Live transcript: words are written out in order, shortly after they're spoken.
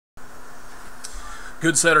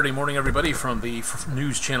Good Saturday morning, everybody, from the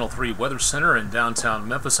News Channel 3 Weather Center in downtown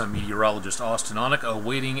Memphis. I'm meteorologist Austen Onek,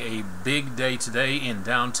 awaiting a big day today in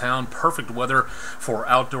downtown. Perfect weather for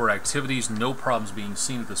outdoor activities. No problems being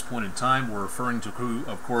seen at this point in time. We're referring to,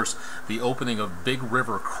 of course, the opening of Big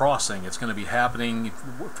River Crossing. It's going to be happening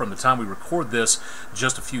from the time we record this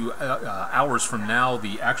just a few hours from now.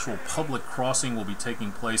 The actual public crossing will be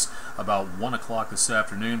taking place about 1 o'clock this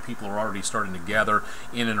afternoon. People are already starting to gather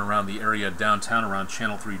in and around the area downtown, around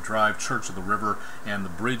Channel 3 Drive, Church of the River, and the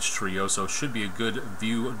Bridge Trio, so it should be a good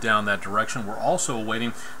view down that direction. We're also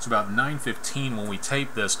awaiting, it's about 9:15 when we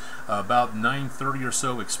tape this, about 9:30 or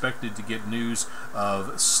so, expected to get news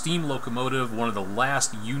of steam locomotive, one of the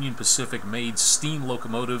last Union Pacific made steam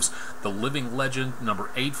locomotives, the living legend,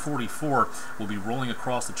 number 844, will be rolling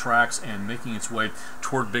across the tracks and making its way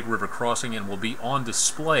toward Big River Crossing and will be on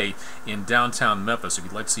display in downtown Memphis. If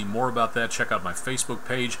you'd like to see more about that, check out my Facebook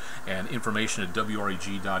page and information at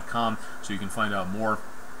WREG.com so you can find out more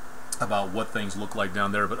about what things look like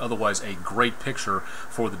down there. But otherwise, a great picture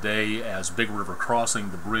for the day as Big River Crossing,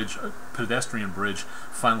 the bridge, pedestrian bridge,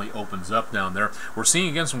 finally opens up down there. We're seeing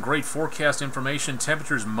again some great forecast information.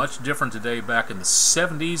 Temperatures much different today, back in the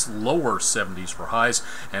 70s, lower 70s for highs,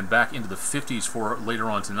 and back into the 50s for later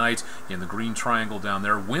on tonight in the green triangle down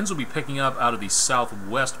there. Winds will be picking up out of the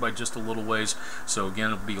southwest by just a little ways, so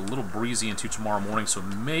again, it'll be a little breezy into tomorrow morning, so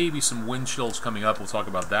maybe some wind chills coming up. We'll talk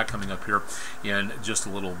about that coming up here in just a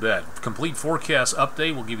little bit. Complete forecast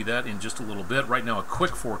update, we'll give you that in just a little bit. Right now, a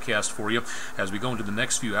quick forecast for you as we go into the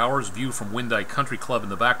next few hours. View from Windeye Country Club in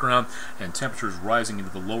the background, and temperatures rising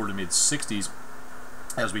into the lower to mid 60s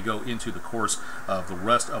as we go into the course of the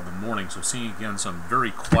rest of the morning. So seeing again some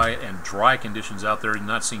very quiet and dry conditions out there. You're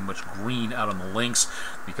not seeing much green out on the links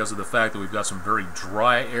because of the fact that we've got some very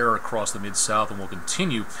dry air across the mid-south, and we'll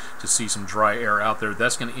continue to see some dry air out there.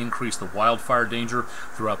 That's going to increase the wildfire danger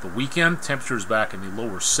throughout the weekend. Temperatures back in the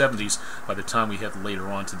lower 70s by the time we hit later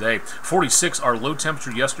on today. 46 our low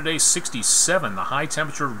temperature yesterday, 67 the high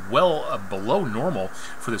temperature, well below normal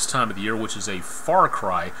for this time of the year, which is a far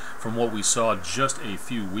cry from what we saw just a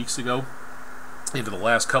few weeks ago. Into the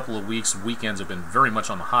last couple of weeks, weekends have been very much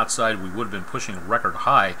on the hot side. We would have been pushing a record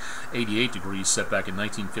high, 88 degrees, set back in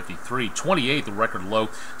 1953. 28, the record low,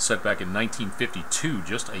 set back in 1952,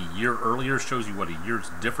 just a year earlier. Shows you what a year's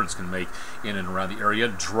difference can make in and around the area.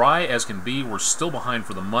 Dry as can be. We're still behind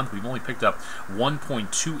for the month. We've only picked up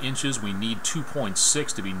 1.2 inches. We need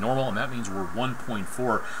 2.6 to be normal, and that means we're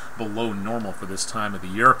 1.4 below normal for this time of the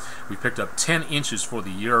year. We picked up 10 inches for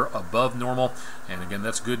the year above normal, and again,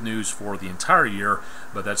 that's good news for the entire year,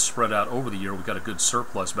 but that's spread out over the year. We've got a good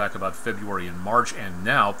surplus back about February and March, and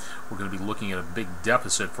now we're going to be looking at a big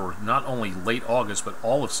deficit for not only late August, but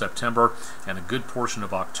all of September and a good portion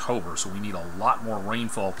of October. So we need a lot more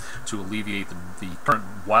rainfall to alleviate the current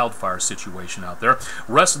wildfire situation out there.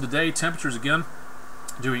 Rest of the day, temperatures again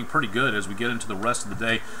doing pretty good as we get into the rest of the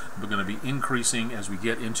day. We're going to be increasing as we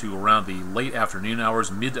get into around the late afternoon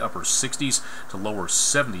hours, mid to upper 60s to lower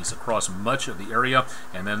 70s across much of the area,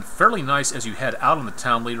 and then fairly nice as you head out on the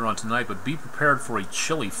town later on tonight, but be prepared for a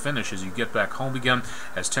chilly finish as you get back home again,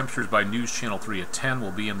 as temperatures by News Channel 3 at 10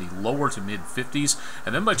 will be in the lower to mid 50s,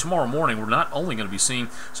 and then by tomorrow morning we're not only going to be seeing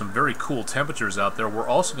some very cool temperatures out there, we're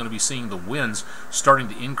also going to be seeing the winds starting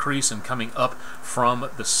to increase and coming up from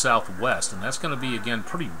the southwest, and that's going to be again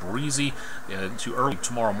pretty breezy to early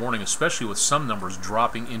tomorrow morning, especially with some numbers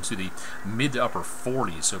dropping into the mid to upper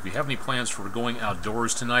 40s. So if you have any plans for going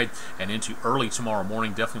outdoors tonight and into early tomorrow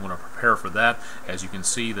morning, definitely want to prepare for that. As you can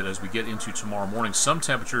see that as we get into tomorrow morning, some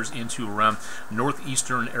temperatures into around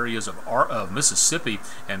northeastern areas of Mississippi,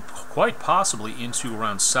 and quite possibly into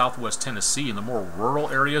around southwest Tennessee and the more rural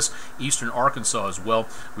areas, eastern Arkansas as well.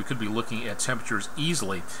 We could be looking at temperatures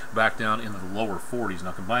easily back down into the lower 40s.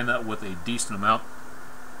 Now combine that with a decent amount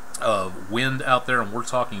of wind out there, and we're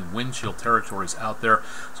talking wind chill territories out there,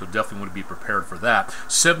 so definitely want to be prepared for that.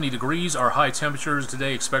 70 degrees our high temperatures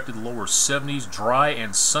today, expected lower 70s, dry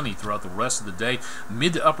and sunny throughout the rest of the day.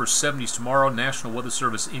 Mid to upper 70s tomorrow. National Weather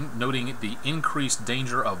Service noting the increased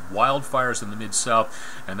danger of wildfires in the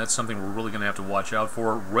mid-south, and that's something we're really going to have to watch out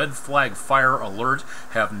for. Red flag fire alert.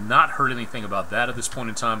 Have not heard anything about that at this point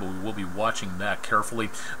in time, but we will be watching that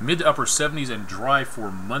carefully. Mid to upper 70s and dry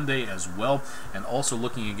for Monday as well, and also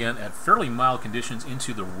looking again at fairly mild conditions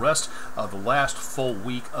into the rest of the last full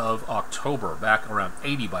week of October. Back around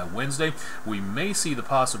 80 by Wednesday. We may see the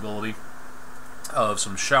possibility of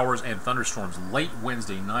some showers and thunderstorms late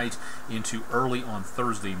Wednesday night into early on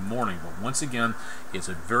Thursday morning. But once again, it's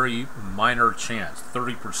a very minor chance,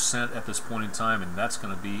 30% at this point in time, and that's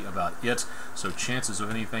going to be about it. So chances of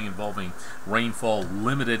anything involving rainfall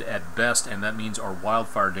limited at best, and that means our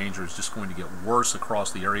wildfire danger is just going to get worse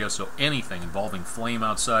across the area. So anything involving flame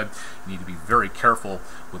outside, you need to be very careful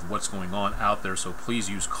with what's going on out there. So please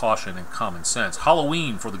use caution and common sense.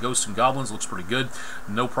 Halloween for the Ghosts and Goblins looks pretty good.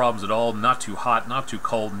 No problems at all. Not too hot, not too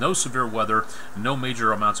cold, no severe weather, no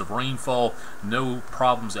major amounts of rainfall, no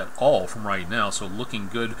problems at all from right now. So looking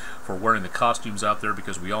good for wearing the costumes out there,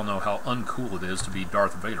 because we all know how uncool it is to be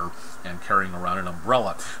Darth Vader and carrying around an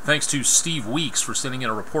umbrella. Thanks to Steve Weeks for sending in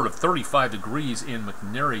a report of 35 degrees in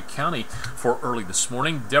McNairy County for early this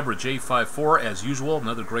morning. Deborah J54, as usual,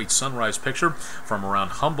 another great sunrise picture from around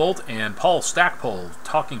Humboldt. And Paul Stackpole,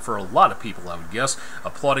 talking for a lot of people, I would guess,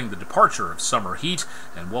 applauding the departure of summer heat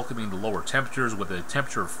and welcoming the lower temperatures with a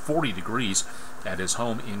temperature of 40 degrees at his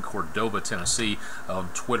home in Cordova, Tennessee, on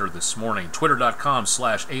Twitter this morning.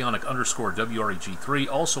 Twitter.com/Aonic_WREG3,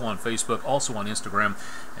 also on Facebook, also on Instagram.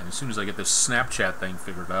 And as soon as I get this Snapchat thing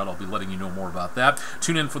figured out, I'll be letting you know more about that.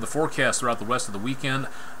 Tune in for the forecast throughout the rest of the weekend.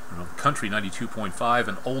 Country 92.5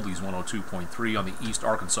 and Oldies 102.3 on the East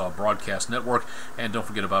Arkansas Broadcast Network. And don't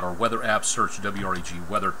forget about our weather app. Search WREG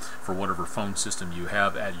Weather for whatever phone system you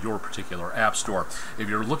have at your particular app store. If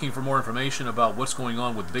you're looking for more information about what's going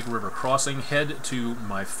on with Big River Crossing, head to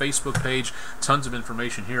my Facebook page. Tons of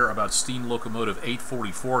information here about steam locomotive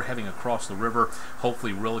 844 heading across the river,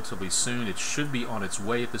 hopefully relatively soon. It should be on its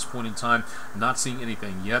way at this point in time. Not seeing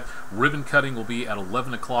anything yet. Ribbon cutting will be at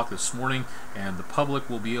 11 o'clock this morning, and the public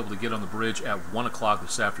will be able to get on the bridge at 1 o'clock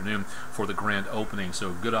this afternoon for the grand opening. So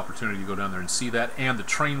good opportunity to go down there and see that. And the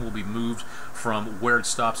train will be moved from where it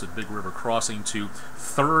stops at Big River Crossing to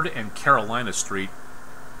 3rd and Carolina Street.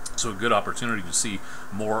 So a good opportunity to see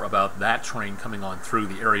more about that train coming on through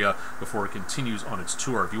the area before it continues on its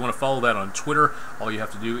tour. If you want to follow that on Twitter, all you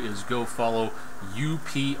have to do is go follow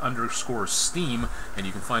UP_steam, and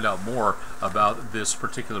you can find out more about this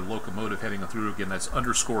particular locomotive heading through. Again, that's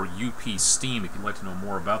 _UP steam if you'd like to know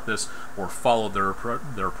more about this or follow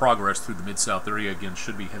their progress through the Mid-South area. Again,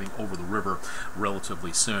 should be heading over the river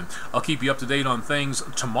relatively soon. I'll keep you up to date on things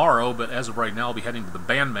tomorrow, but as of right now, I'll be heading to the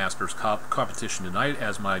Bandmasters competition tonight,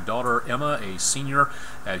 as my daughter Emma, a senior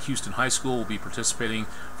at Houston High School, will be participating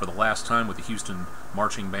for the last time with the Houston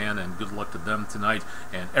Marching Band, and good luck to them tonight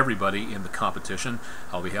and everybody in the competition.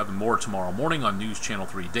 I'll be having more tomorrow morning on News Channel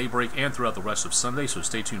 3 Daybreak and throughout the rest of Sunday, so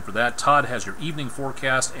stay tuned for that. Todd has your evening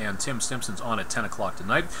forecast, and Tim Stimson's on at 10 o'clock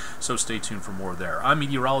tonight, so stay tuned for more there. I'm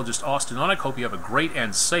meteorologist Austen Onek. Hope you have a great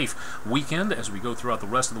and safe weekend as we go throughout the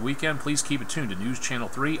rest of the weekend. Please keep it tuned to News Channel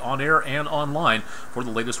 3 on air and online for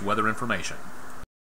the latest weather information.